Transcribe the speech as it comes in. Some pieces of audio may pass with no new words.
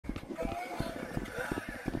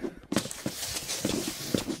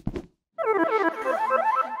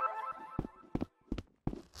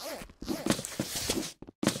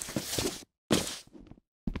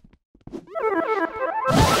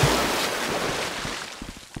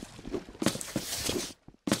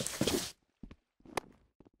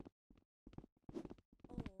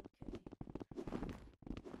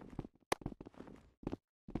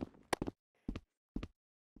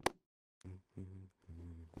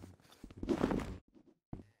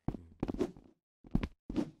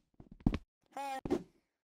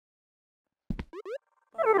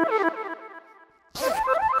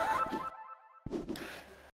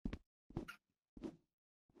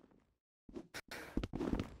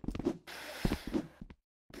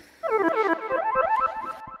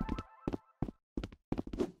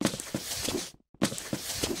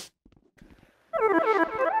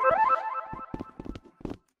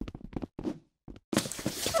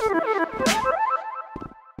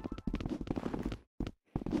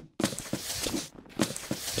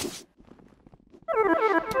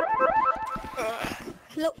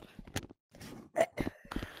Look.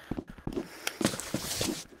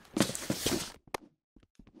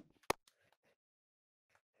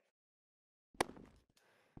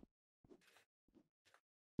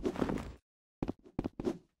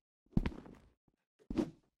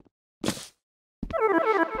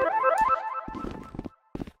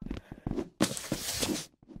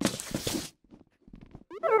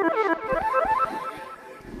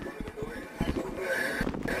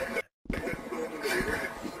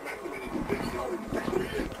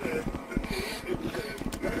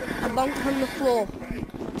 I bonked on the floor.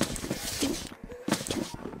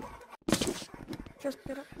 Just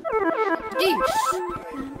get up.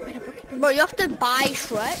 Jeez. Bro, you have to buy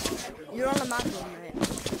Shrek. You're on a mad one, mate.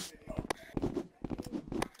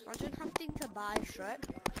 Imagine having to buy Shrek.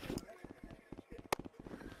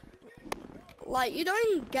 Like, you don't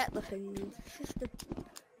even get the things. It's just a...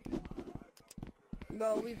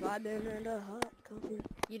 Bro, we vibing in the hot coffee.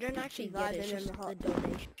 You don't actually vibe in the hot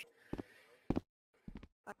donation.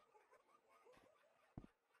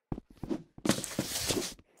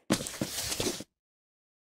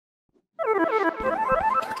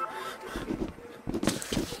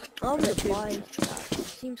 I'm replying to that. It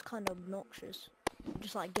seems kind of obnoxious.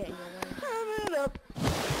 Just like getting your way.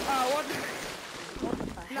 What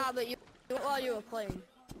the heck? Nah, but while you were playing.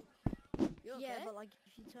 You okay? Yeah, but like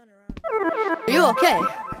if you turn around. Are you okay?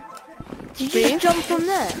 Did you just jump from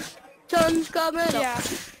there? Sun's coming up. Yeah.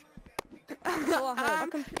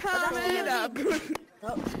 I'm coming up.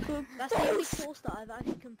 That's the only course that I've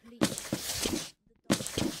actually completed.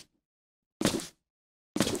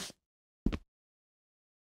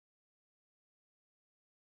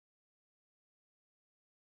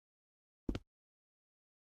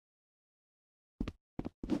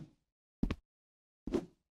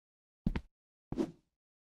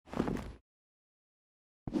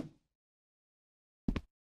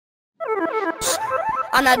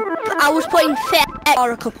 And I was playing fair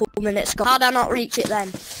for a couple of minutes ago. How did I not reach it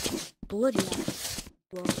then? Bloody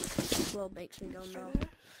hell. Well, makes me go now.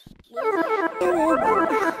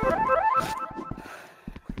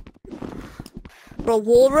 Bro,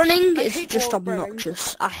 wall running is just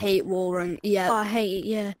obnoxious. I hate wall running. Yeah, I hate it.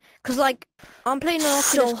 Yeah, cause like I'm playing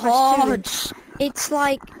so hard. It's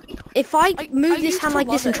like if I move this hand like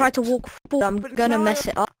this and try to walk forward, I'm gonna mess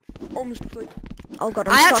it up. Oh god,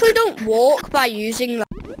 I actually don't walk by using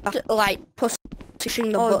like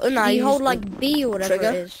pushing the button. I hold like B or whatever it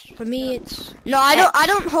is. For me, it's no. I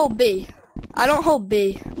don't hold B. I don't hold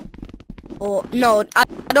B. Or no, I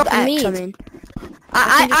don't X. I mean,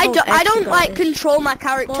 I don't like control my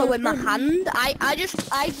character with my hand. I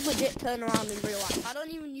legit turn around in real life. I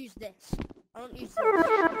don't even use this. I don't use this.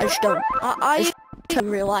 I just don't. I in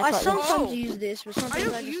real life. I sometimes use this, but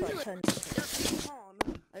sometimes I just like turn.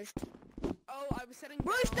 Oh, I was setting.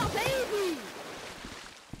 Bro, it's the baby!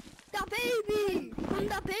 The baby! I'm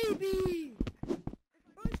the baby!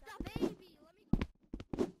 Bro, it's the baby!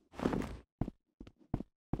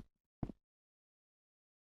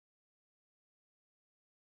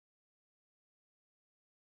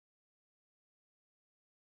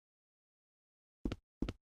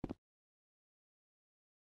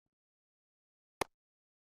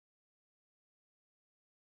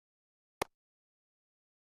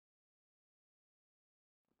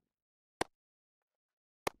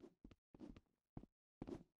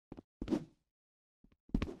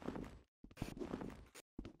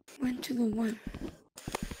 Went to the one.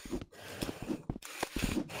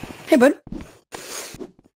 Hey, bud.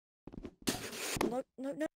 No.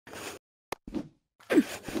 No.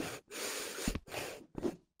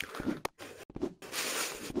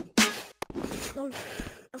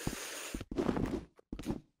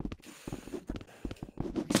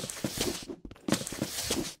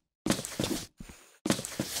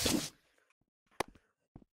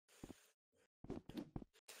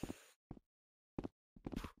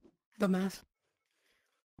 Dumbass.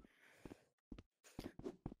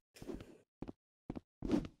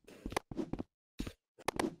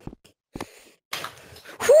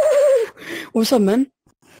 What's up, man?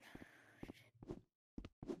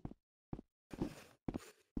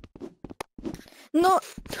 No.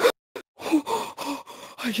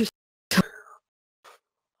 I just.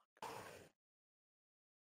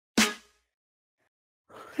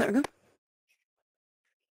 There we go.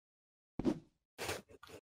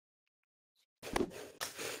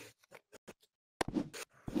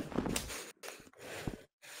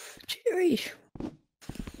 Sheesh.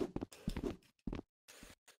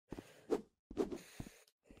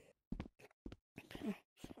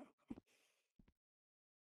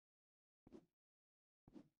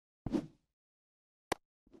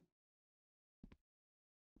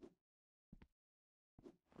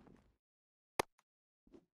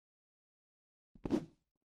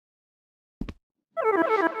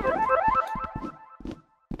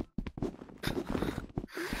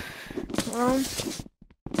 Um,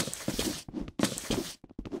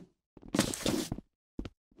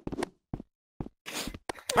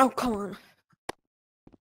 oh, come on.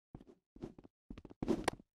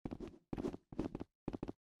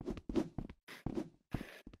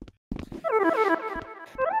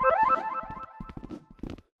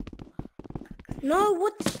 No,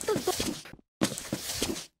 what the...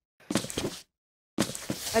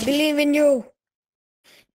 I believe in you.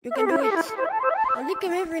 You can do it. I lick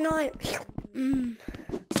him every night. Mmm.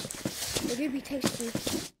 They do be tasty.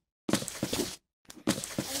 A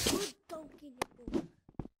good donkey nipple.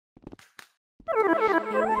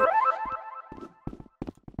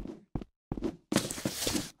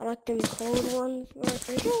 I like them cold ones.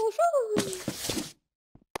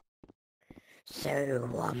 So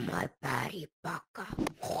on my body bucker.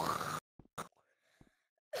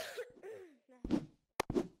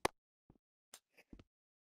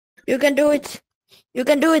 You can do it. You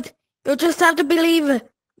can do it. You just have to believe.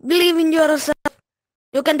 Believe in yourself.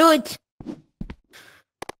 You can do it.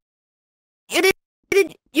 You did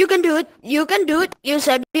it. You can do it. You can do it. You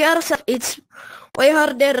said yourself. It's way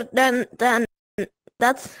harder than that.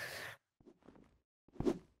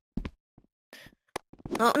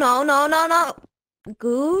 No.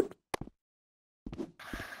 Good.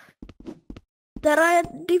 Try a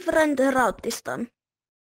different route this time.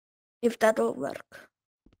 If that will work.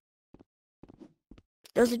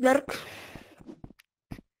 Does it work?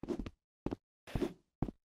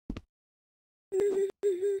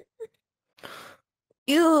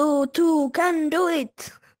 You too can do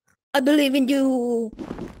it. I believe in you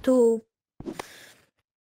too.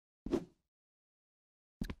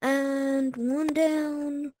 And one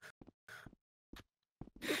down.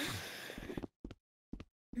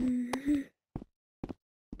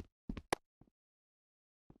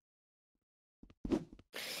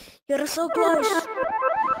 You're so close.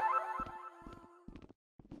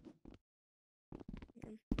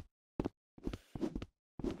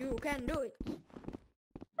 You can do it.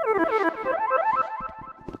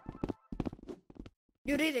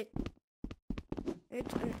 You did it.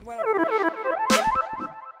 Well.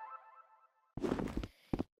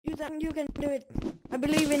 You can do it. I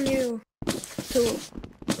believe in you too.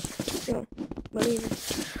 So, believe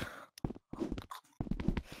it.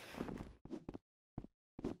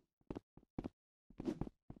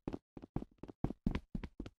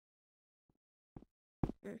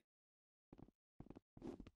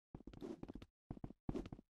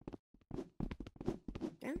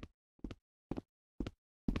 Yeah.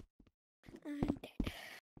 I'm dead.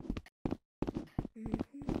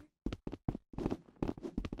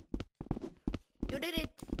 You did it.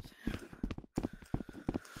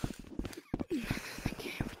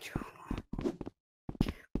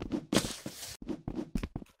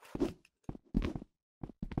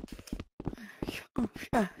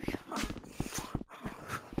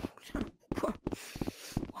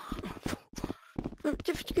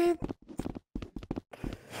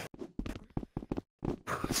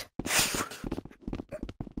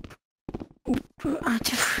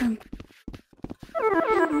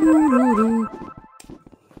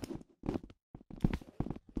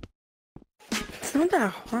 It's not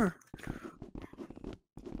that hard.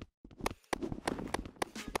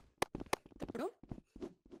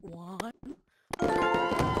 One.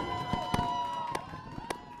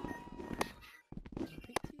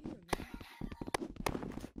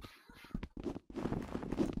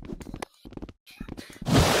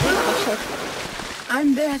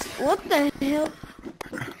 I'm dead. What the hell?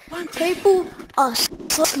 People are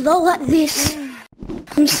so slow at this.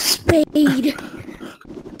 I'm speed.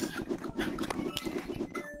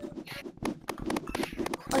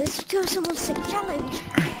 Oh, let's do someone's sick challenge.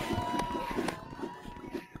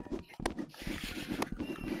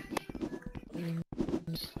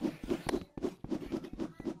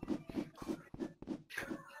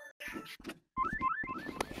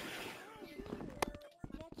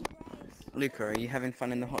 Luca, are you having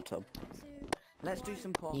fun in the hot tub? Let's do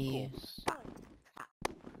some parkour. Yes.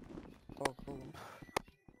 Parkour.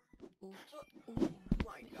 Oh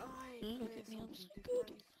my god. Look at me, I'm so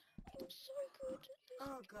good. I'm so good at this.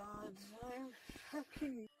 Oh god, I'm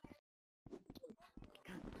fucking...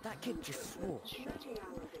 That kid just swore.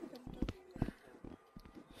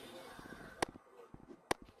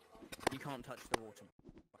 can't touch the water.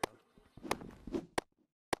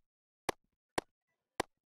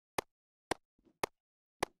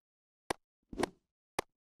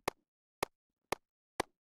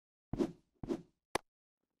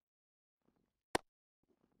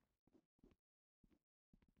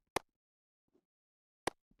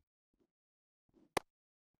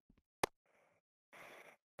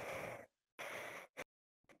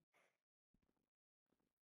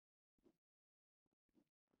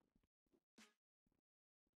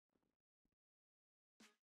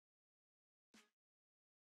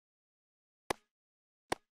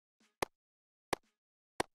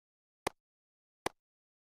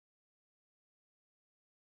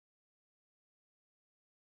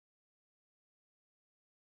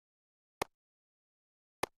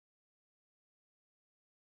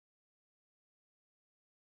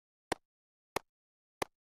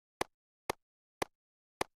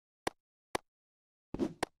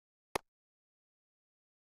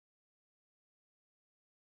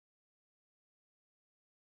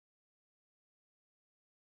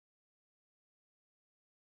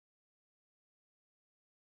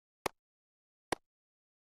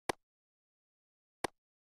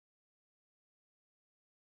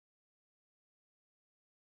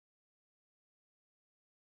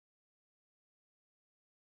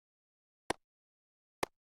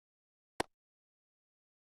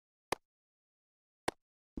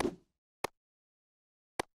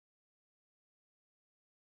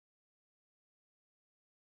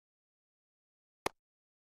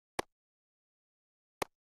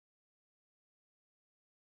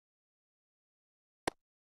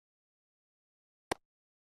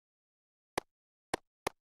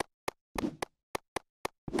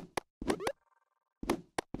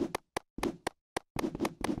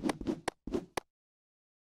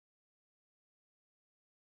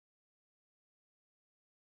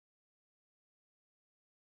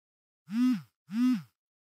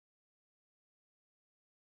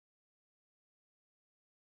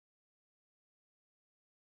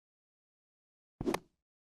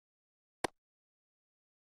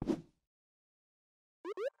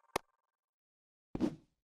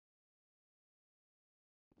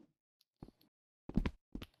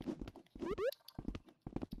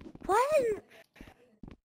 What?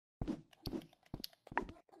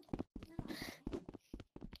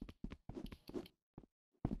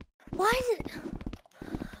 Why is it?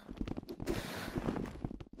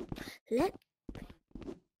 Let.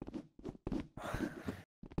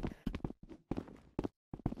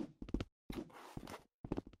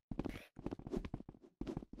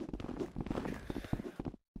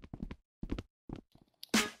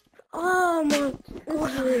 Oh my god.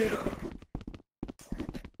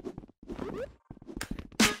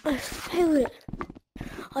 I failed it.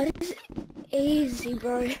 Oh, this is easy,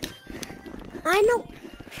 bro. I know.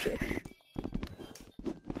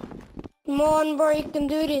 Come on, bro, you can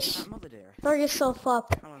do this. Mother dear. Throw yourself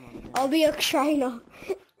up. Hello, Mother dear. I'll be a trainer.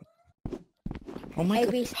 Oh my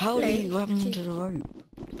god, ABC. how do you grab onto the rope?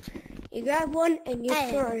 You grab one and you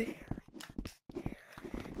throw.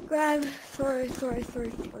 Grab, throw.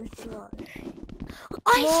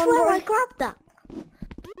 I swear I grabbed that.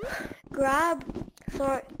 Grab,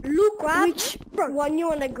 throw. Look, grab which one you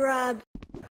want to grab.